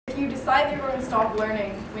decide that you're going to stop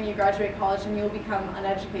learning when you graduate college and you'll become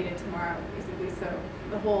uneducated tomorrow, basically. So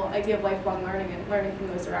the whole idea of lifelong learning and learning from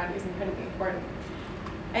those around you is incredibly important.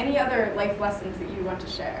 Any other life lessons that you want to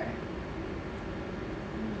share?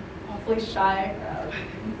 Awfully shy crowd.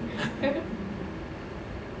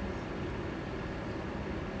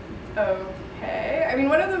 Okay. I mean,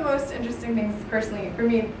 one of the most interesting things personally for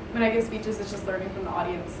me when I give speeches is just learning from the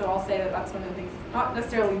audience. So I'll say that that's one of the things, not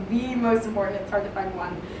necessarily the most important, it's hard to find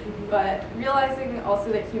one, but realizing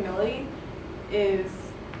also that humility is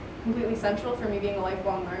completely central for me being a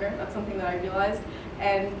lifelong learner. That's something that I realized.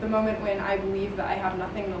 And the moment when I believe that I have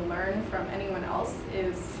nothing to learn from anyone else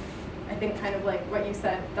is, I think, kind of like what you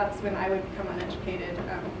said, that's when I would become uneducated.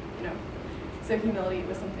 You know, so humility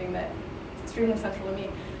was something that is extremely central to me.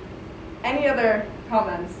 Any other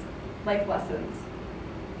comments, life lessons?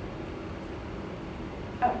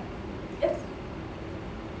 Oh, yes?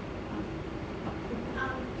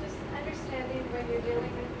 Just understanding when you're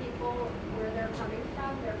dealing with people where they're coming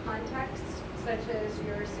from, their context, such as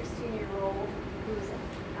your 16-year-old who's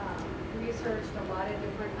researched a lot of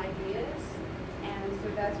different ideas, and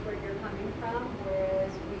so that's where you're coming from,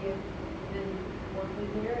 whereas we have been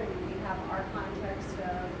working here and we have our context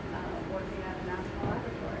of working at a national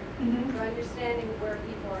laboratory. So understanding where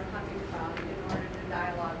people are coming from in order to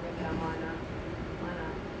dialogue with them on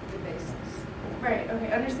a good basis. Right,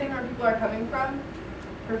 okay, understanding where people are coming from,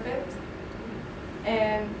 perfect.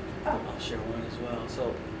 And, I'll share one as well.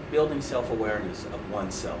 So building self-awareness of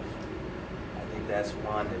oneself. I think that's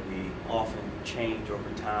one that we often change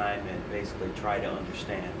over time and basically try to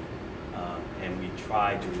understand. And we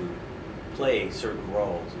try to play certain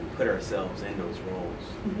roles and put ourselves in those roles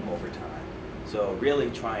over time. So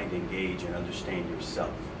really trying to engage and understand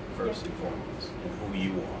yourself first and foremost, and who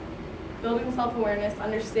you are. Building self-awareness,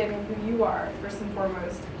 understanding who you are first and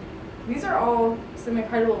foremost. These are all some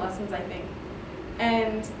incredible lessons, I think.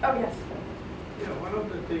 And, oh yes. Yeah, one of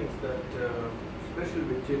the things that, especially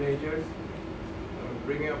with teenagers,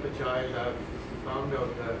 bringing up a child, I've found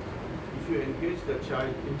out that if you engage the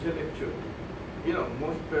child intellectually, you know,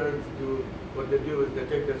 most parents do, what they do is they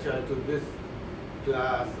take the child to this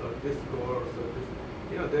class or this course or this,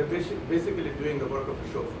 you know, they're basically doing the work of a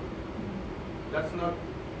chauffeur. That's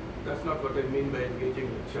not what I mean by engaging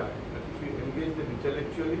the child. But if you engage them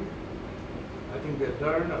intellectually, I think they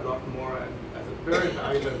learn a lot more, and as a parent,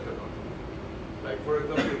 I learned a lot more. Like, for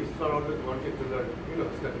example, Isfar always wanted to learn, you know,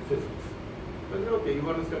 study physics. But okay, you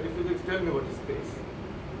want to study physics, tell me what is space.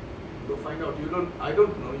 Go find out. I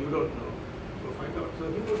don't know, you don't know. Go find out.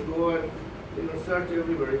 So he would go and, you know, search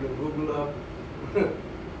everywhere, you know, Google up,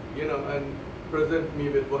 you know, and present me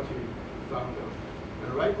with what he found out.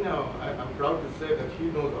 And right now, I'm proud to say that he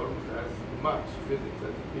knows almost as much physics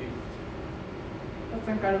as he is. That's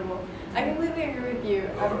incredible. I completely agree with you.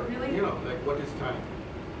 Or, Really, you know, like, what is time?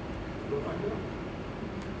 Go find out.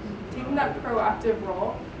 taking that proactive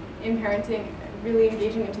role in parenting, really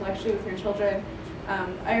engaging intellectually with your children.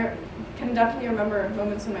 I can definitely remember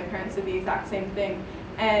moments when my parents did the exact same thing.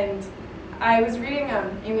 And I was reading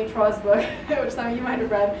Amy Troll's book, which some of you might have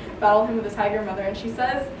read, Battle Hymn of the Tiger Mother, and she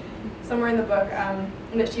says somewhere in the book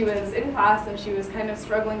that she was in class and she was kind of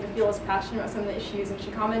struggling to feel as passionate about some of the issues, and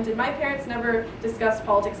she commented, "My parents never discussed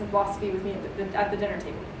politics and philosophy with me at the dinner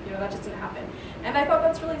table. You know, that just didn't happen." And I thought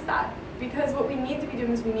that's really sad, because what we need to be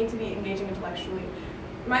doing is we need to be engaging intellectually.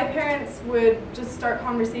 My parents would just start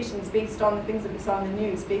conversations based on the things that we saw in the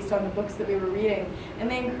news, based on the books that we were reading,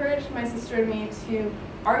 and they encouraged my sister and me to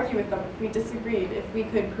argue with them if we disagreed, if we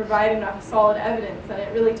could provide enough solid evidence, and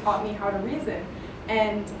it really taught me how to reason.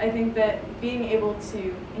 And I think that being able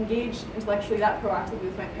to engage intellectually that proactively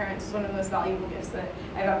with my parents is one of the most valuable gifts that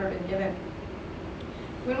I've ever been given.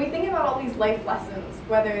 When we think about all these life lessons,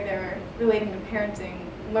 whether they're relating to parenting,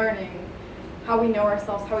 learning, how we know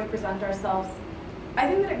ourselves, how we present ourselves, I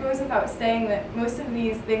think that it goes without saying that most of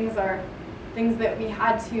these things are things that we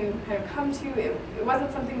had to kind of come to. It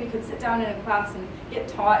wasn't something we could sit down in a class and get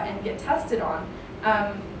taught and get tested on.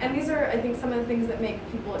 And these are, I think, some of the things that make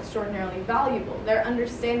people extraordinarily valuable, their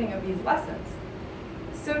understanding of these lessons.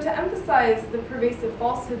 So to emphasize the pervasive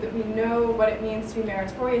falsehood that we know what it means to be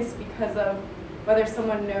meritorious because of whether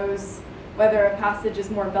someone knows whether a passage is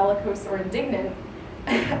more bellicose or indignant,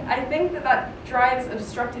 I think that that drives a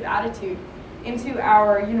destructive attitude into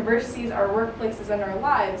our universities, our workplaces, and our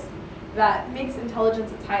lives that makes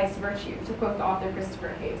intelligence its highest virtue, to quote the author Christopher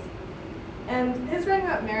Hayes. And his writing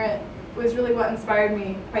about merit was really what inspired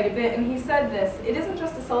me quite a bit, and he said this: "It isn't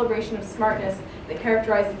just a celebration of smartness that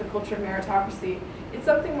characterizes the culture of meritocracy, it's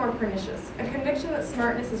something more pernicious, a conviction that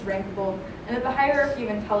smartness is rankable, and that the hierarchy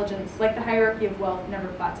of intelligence, like the hierarchy of wealth, never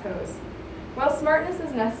plateaus." While smartness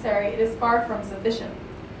is necessary, it is far from sufficient.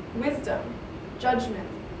 Wisdom, judgment,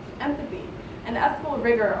 empathy, and ethical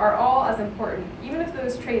rigor are all as important, even if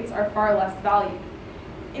those traits are far less valued.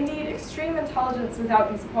 Indeed, extreme intelligence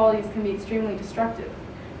without these qualities can be extremely destructive.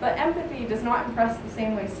 But empathy does not impress the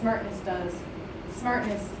same way smartness does.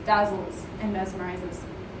 Smartness dazzles and mesmerizes.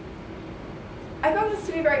 I found this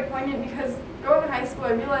to be very poignant because going to high school,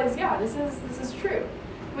 I realized, yeah, this is true.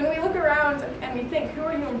 When we look around and we think, who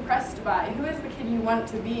are you impressed by? Who is the kid you want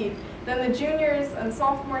to be? Then the juniors and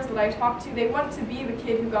sophomores that I talk to, they want to be the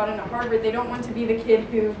kid who got into Harvard. They don't want to be the kid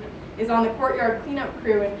who is on the courtyard cleanup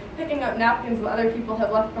crew and picking up napkins that other people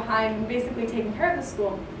have left behind and basically taking care of the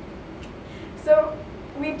school. So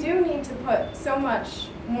we do need to put so much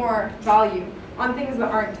more value on things that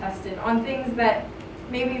aren't tested, on things that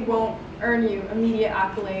maybe won't earn you immediate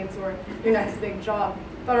accolades or your next big job,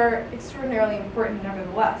 but are extraordinarily important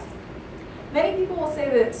nevertheless. Many people will say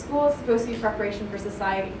that school is supposed to be preparation for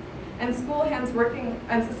society, and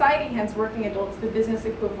society hands working adults the business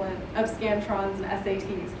equivalent of Scantrons and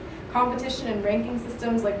SATs, competition and ranking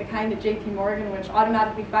systems like the kind at JP Morgan, which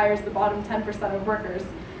automatically fires the bottom 10% of workers.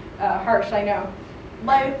 Harsh, I know.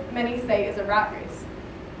 Life, many say, is a rat race.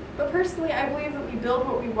 But personally, I believe that we build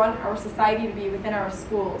what we want our society to be within our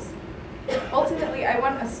schools. Ultimately, I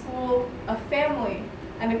want a school, a family,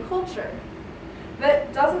 and a culture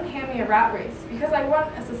that doesn't hand me a rat race, because I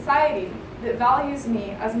want a society that values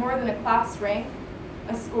me as more than a class rank,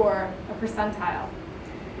 a score, a percentile.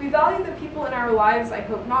 We value the people in our lives, I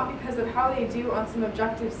hope, not because of how they do on some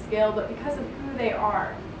objective scale, but because of who they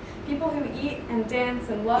are. People who eat and dance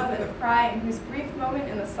and love and cry, and whose brief moment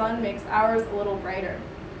in the sun makes ours a little brighter.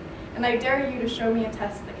 And I dare you to show me a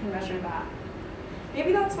test that can measure that.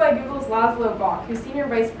 Maybe that's why Google's Laszlo Bock, who's Senior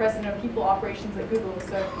Vice President of People Operations at Google,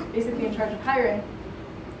 so basically in charge of hiring,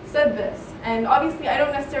 said this. And obviously I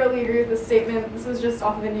don't necessarily agree with this statement. This was just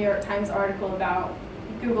off of a New York Times article about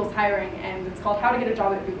Google's hiring, and it's called How to Get a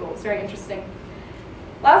Job at Google. It's very interesting.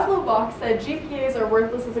 Laszlo Bock said GPAs are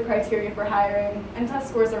worthless as a criteria for hiring, and test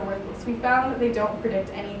scores are worthless. We found that they don't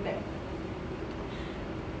predict anything.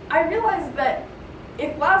 I realized that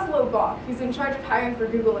if Laszlo Bock, who's in charge of hiring for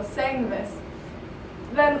Google, is saying this,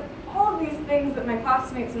 then all of these things that my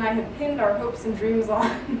classmates and I had pinned our hopes and dreams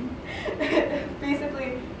on,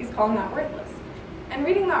 basically, he's calling that worthless. And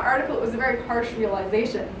reading that article, it was a very harsh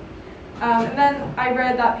realization. And then I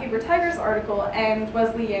read that Paper Tiger's article, and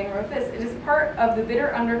Wesley Yang wrote this: "It is part of the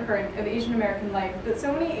bitter undercurrent of Asian American life that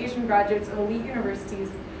so many Asian graduates of elite universities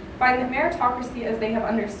find that meritocracy as they have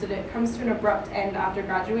understood it comes to an abrupt end after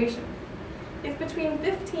graduation. If between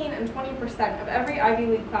 15 and 20% of every Ivy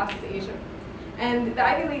League class is Asian, and the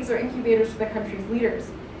Ivy Leagues are incubators for the country's leaders,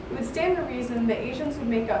 it would stand to reason that Asians would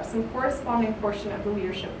make up some corresponding portion of the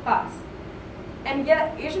leadership class. And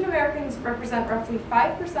yet, Asian Americans represent roughly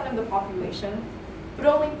 5% of the population, but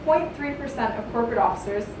only 0.3% of corporate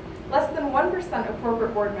officers, less than 1% of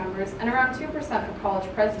corporate board members, and around 2% of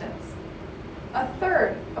college presidents. A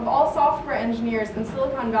third of all software engineers in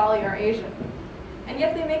Silicon Valley are Asian, and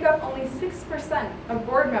yet they make up only 6% of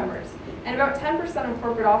board members and about 10% of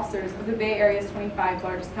corporate officers of the Bay Area's 25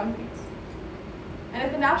 largest companies. And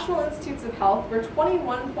at the National Institutes of Health, where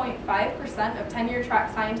 21.5% of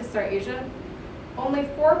tenure-track scientists are Asian, only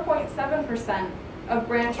 4.7% of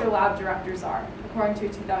branch or lab directors are, according to a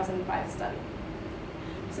 2005 study.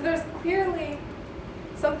 So there's clearly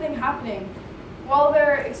something happening. While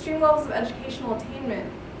there are extreme levels of educational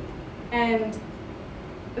attainment and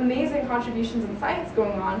amazing contributions in science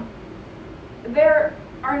going on, there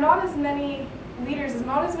are not as many leaders,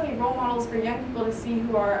 not as many role models for young people to see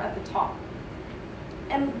who are at the top.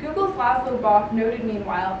 And Google's Laszlo Bock noted,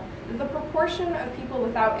 meanwhile, that the proportion of people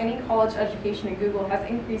without any college education at Google has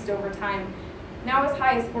increased over time, now as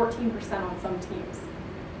high as 14% on some teams.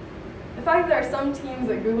 The fact that there are some teams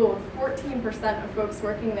at Google with 14% of folks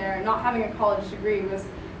working there not having a college degree was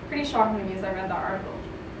pretty shocking to me as I read that article.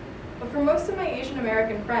 But for most of my Asian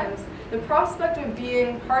American friends, the prospect of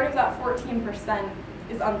being part of that 14%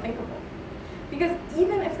 is unthinkable. Because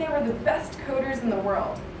even if they were the best coders in the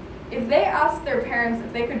world, if they asked their parents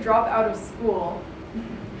if they could drop out of school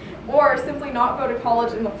or simply not go to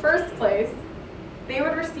college in the first place, they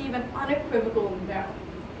would receive an unequivocal no.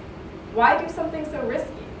 Why do something so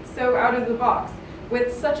risky, so out of the box,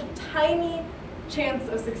 with such a tiny chance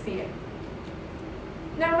of succeeding?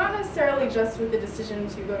 Now, not necessarily just with the decision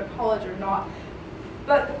to go to college or not,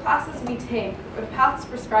 but the classes we take, or the paths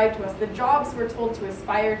prescribed to us, the jobs we're told to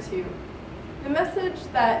aspire to. The message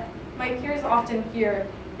that my peers often hear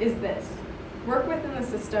is this: work within the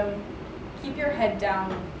system, keep your head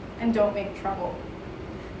down, and don't make trouble.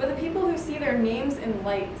 But the people who see their names in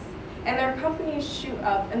lights and their companies shoot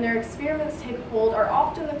up and their experiments take hold are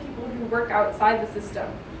often the people who work outside the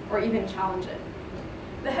system or even challenge it.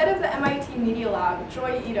 The head of the MIT Media Lab,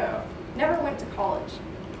 Joy Ito, never went to college.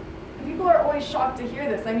 And people are always shocked to hear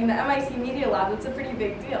this. I mean, the MIT Media Lab, that's a pretty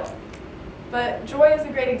big deal. But Joy is a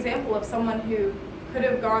great example of someone who could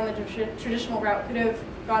have gone the traditional route, could have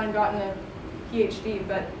gone and gotten a PhD,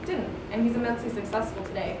 but didn't. And he's immensely successful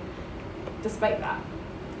today, despite that.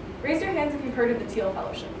 Raise your hands if you've heard of the Teal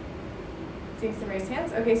Fellowship. Seeing some raised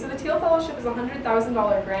hands. Okay, so the Teal Fellowship is a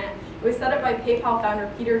 $100,000 grant. It was set up by PayPal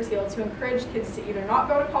founder Peter Thiel to encourage kids to either not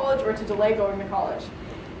go to college or to delay going to college.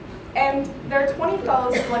 And there are 20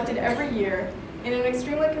 fellows selected every year in an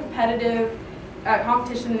extremely competitive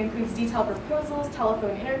competition that includes detailed proposals,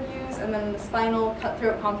 telephone interviews, and then this final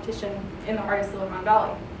cutthroat competition in the heart of Silicon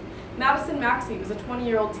Valley. Madison Maxey was a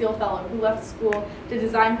 20-year-old Teal Fellow who left school to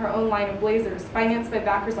design her own line of blazers, financed by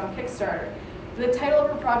backers on Kickstarter. The title of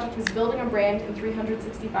her project was Building a Brand in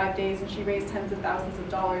 365 Days, and she raised tens of thousands of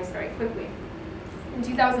dollars very quickly. In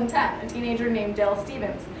 2010, a teenager named Dale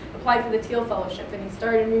Stevens applied for the Teal Fellowship, and he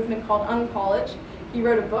started a movement called Uncollege. He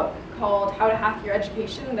wrote a book called How to Hack Your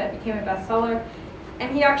Education that became a bestseller,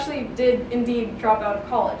 and he actually did indeed drop out of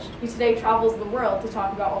college. He today travels the world to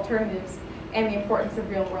talk about alternatives and the importance of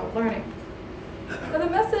real-world learning. Now, the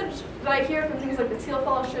message that I hear from things like the Teal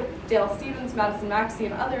Fellowship, Dale Stevens, Madison Maxey,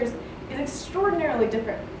 and others is extraordinarily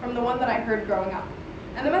different from the one that I heard growing up.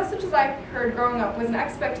 And the message that I heard growing up was an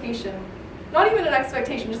expectation, not even an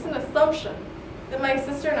expectation, just an assumption that my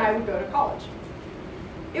sister and I would go to college.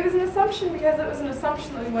 It was an assumption because it was an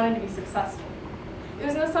assumption that we wanted to be successful. It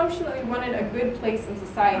was an assumption that we wanted a good place in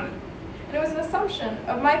society. And it was an assumption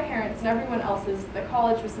of my parents and everyone else's that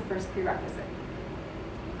college was the first prerequisite.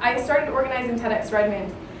 I started organizing TEDx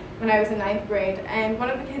Redmond when I was in 9th grade, and one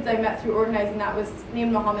of the kids I met through organizing that was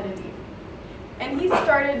named Mohammed Adib. And he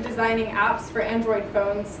started designing apps for Android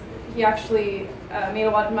phones. He actually made a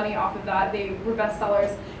lot of money off of that. They were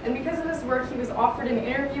bestsellers. And because of his work, he was offered an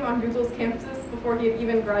interview on Google's campuses before he had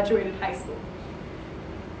even graduated high school.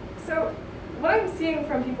 So what I'm seeing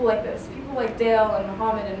from people like this, people like Dale and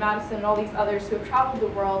Mohammed and Madison and all these others who have traveled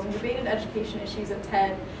the world and debated education issues at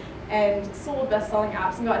TED and sold best-selling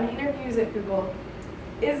apps and gotten interviews at Google,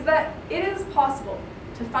 is that it is possible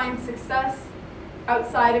to find success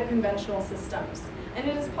outside of conventional systems. And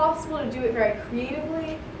it is possible to do it very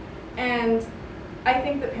creatively, and I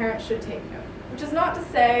think that parents should take note. Which is not to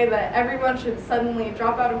say that everyone should suddenly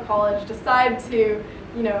drop out of college, decide to,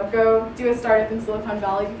 go do a startup in Silicon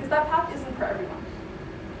Valley, because that path isn't for everyone.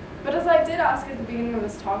 But as I did ask at the beginning of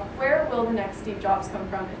this talk, where will the next Steve Jobs come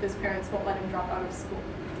from if his parents won't let him drop out of school?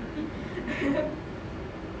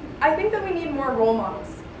 I think that we need more role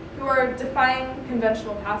models who are defying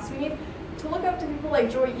conventional paths. We need to look up to people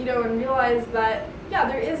like Joy Ito and realize that, yeah,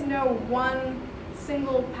 there is no one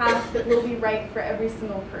single path that will be right for every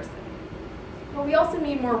single person. But we also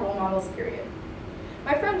need more role models, period.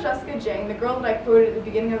 My friend Jessica Jang, the girl that I quoted at the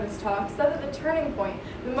beginning of this talk, said that the turning point,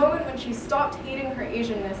 the moment when she stopped hating her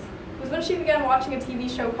Asianness, was when she began watching a TV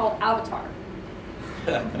show called Avatar.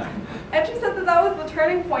 And she said that that was the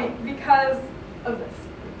turning point because of this.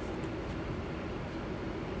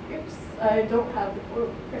 Oops, I don't have the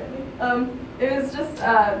quote, apparently. It was just,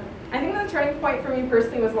 I think the turning point for me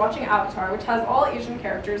personally was watching Avatar, which has all Asian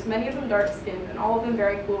characters, many of them dark-skinned, and all of them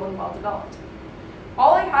very cool and well-developed.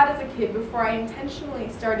 All I had as a kid before I intentionally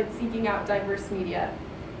started seeking out diverse media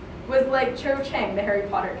was like Cho Chang, the Harry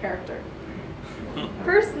Potter character.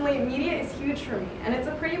 Personally, media is huge for me, and it's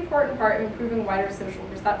a pretty important part of improving wider social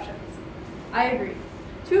perceptions. I agree.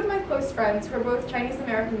 Two of my close friends, who are both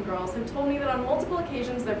Chinese-American girls, have told me that on multiple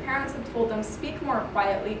occasions their parents have told them, speak more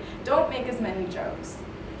quietly, don't make as many jokes,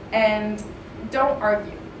 and don't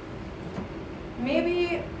argue.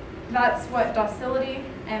 Maybe that's what docility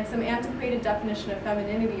and some antiquated definition of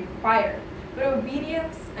femininity require, but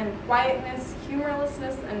obedience and quietness,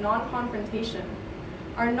 humorlessness, and non-confrontation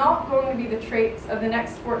are not going to be the traits of the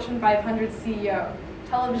next Fortune 500 CEO,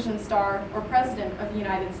 television star, or president of the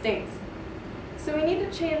United States. So we need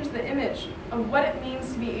to change the image of what it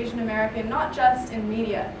means to be Asian American, not just in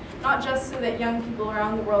media, not just so that young people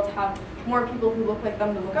around the world have more people who look like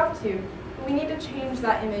them to look up to, but we need to change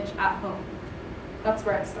that image at home. That's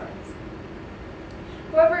where it starts.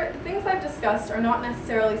 However, the things I've discussed are not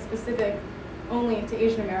necessarily specific only to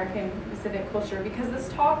Asian American Pacific culture, because this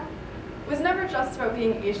talk was never just about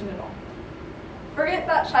being Asian at all. Forget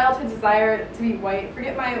that childhood desire to be white,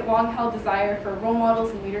 forget my long-held desire for role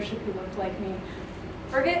models and leadership who looked like me.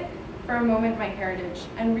 Forget for a moment my heritage,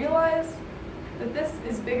 and realize that this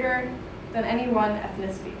is bigger than any one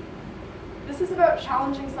ethnicity. This is about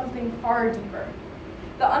challenging something far deeper.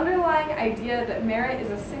 The underlying idea that merit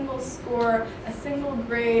is a single score, a single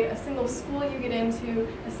grade, a single school you get into,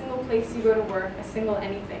 a single place you go to work, a single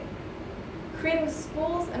anything. Creating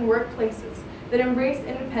schools and workplaces that embrace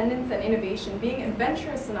independence and innovation, being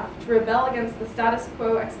adventurous enough to rebel against the status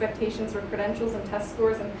quo expectations for credentials and test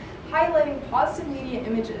scores, and highlighting positive media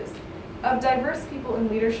images of diverse people in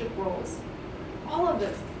leadership roles. All of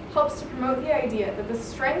this helps to promote the idea that the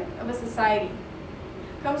strength of a society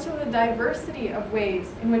comes from the diversity of ways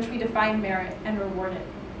in which we define merit and reward it.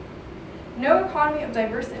 No economy of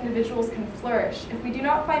diverse individuals can flourish if we do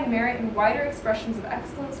not find merit in wider expressions of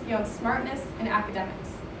excellence beyond smartness and academics.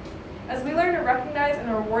 As we learn to recognize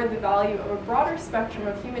and reward the value of a broader spectrum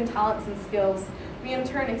of human talents and skills, we in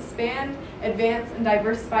turn expand, advance, and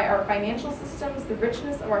diversify our financial systems, the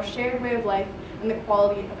richness of our shared way of life, and the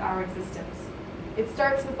quality of our existence. It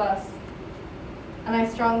starts with us, and I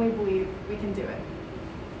strongly believe we can do it.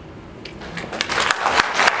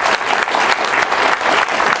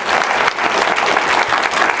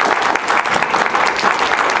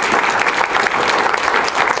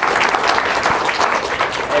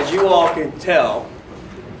 As you all can tell,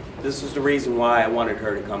 this is the reason why I wanted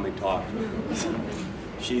her to come and talk to me.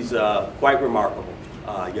 She's quite remarkable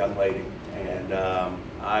young lady, and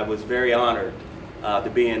I was very honored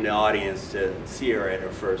to be in the audience to see her at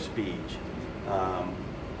her first speech.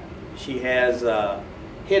 She has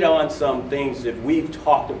hit on some things that we've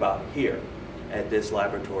talked about here at this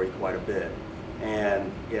laboratory quite a bit,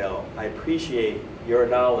 and I appreciate your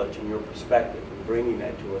knowledge and your perspective and bringing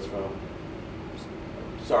that to us from,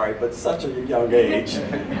 sorry, but such a young age.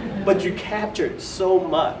 But you captured so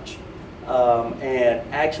much and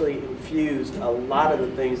actually infused a lot of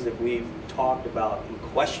the things that we've talked about and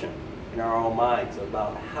questioned in our own minds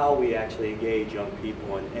about how we actually engage young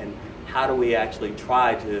people and how do we actually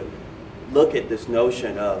try to look at this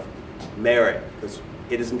notion of merit, because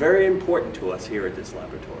it is very important to us here at this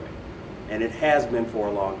laboratory. And it has been for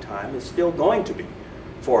a long time. It's still going to be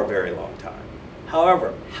for a very long time.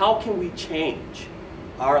 However, how can we change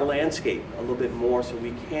our landscape a little bit more so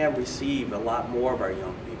we can receive a lot more of our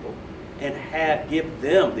young people and give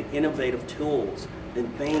them the innovative tools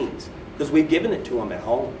and things, because we've given it to them at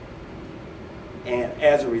home. And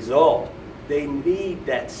as a result, they need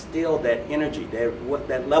that energy,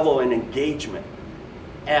 that level of engagement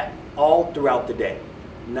all throughout the day,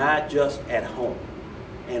 not just at home.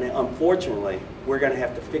 And unfortunately, we're going to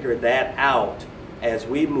have to figure that out as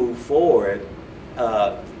we move forward.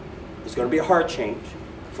 It's going to be a hard change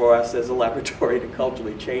for us as a laboratory to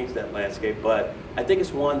culturally change that landscape, but I think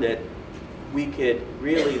it's one that we could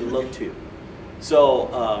really look to. So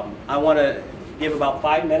I want to give about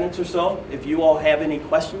 5 minutes or so if you all have any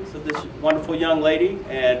questions of this wonderful young lady,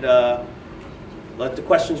 and let the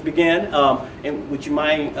questions begin. And would you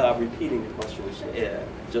mind repeating the questions,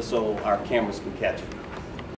 just so our cameras can catch it?